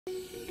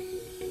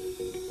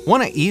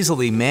Want to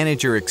easily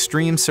manage your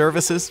Extreme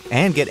services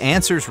and get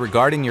answers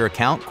regarding your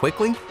account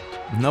quickly?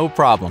 No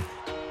problem.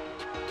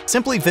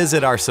 Simply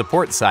visit our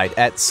support site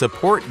at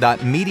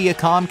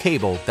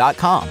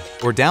support.mediacomcable.com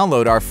or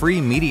download our free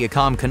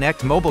Mediacom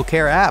Connect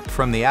MobileCARE app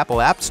from the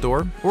Apple App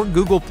Store or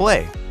Google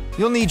Play.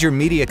 You'll need your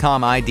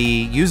Mediacom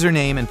ID,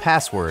 username, and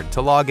password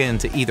to log in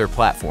to either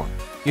platform.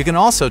 You can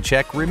also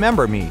check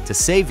Remember Me to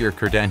save your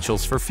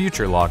credentials for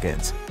future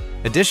logins.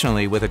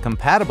 Additionally, with a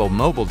compatible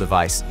mobile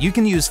device, you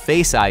can use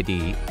Face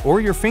ID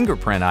or your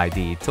fingerprint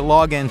ID to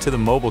log into the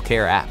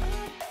MobileCARE app.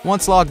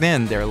 Once logged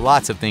in, there are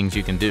lots of things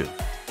you can do.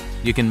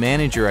 You can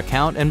manage your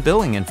account and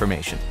billing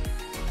information.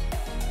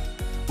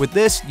 With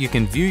this, you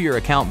can view your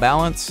account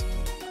balance,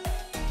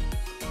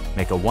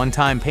 make a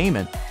one-time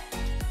payment,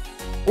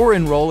 or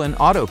enroll in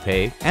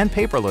autopay and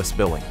paperless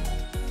billing.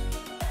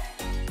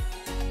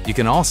 You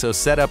can also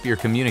set up your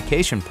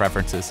communication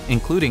preferences,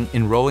 including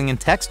enrolling in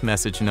text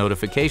message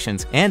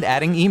notifications and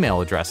adding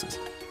email addresses.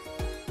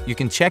 You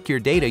can check your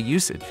data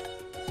usage,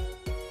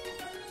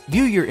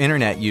 view your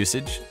internet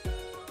usage,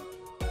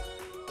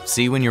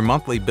 see when your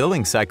monthly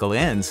billing cycle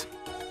ends,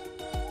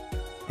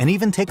 and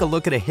even take a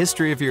look at a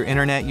history of your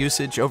internet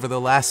usage over the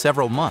last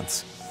several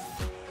months.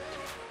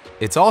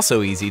 It's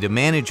also easy to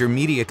manage your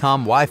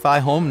Mediacom Wi-Fi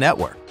home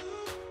network.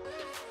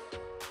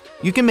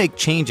 You can make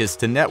changes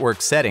to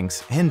network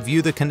settings and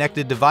view the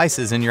connected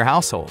devices in your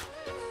household.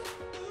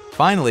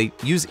 Finally,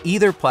 use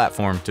either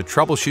platform to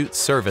troubleshoot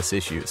service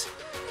issues.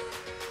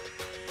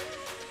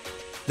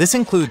 This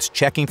includes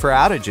checking for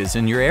outages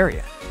in your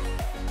area,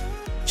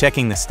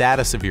 checking the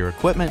status of your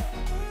equipment,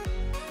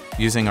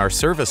 using our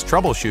service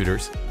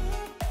troubleshooters,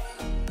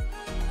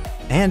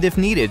 and if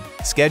needed,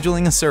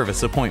 scheduling a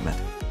service appointment.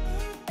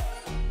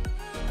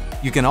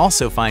 You can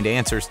also find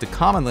answers to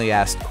commonly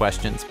asked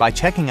questions by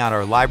checking out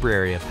our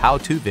library of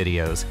how-to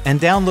videos and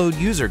download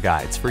user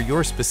guides for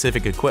your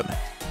specific equipment.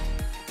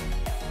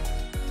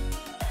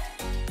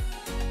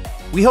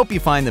 We hope you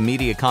find the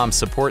Mediacom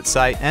support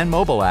site and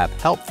mobile app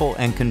helpful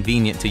and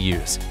convenient to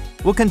use.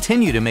 We'll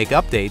continue to make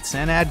updates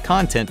and add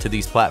content to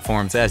these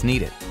platforms as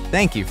needed.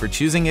 Thank you for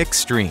choosing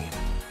Extreme.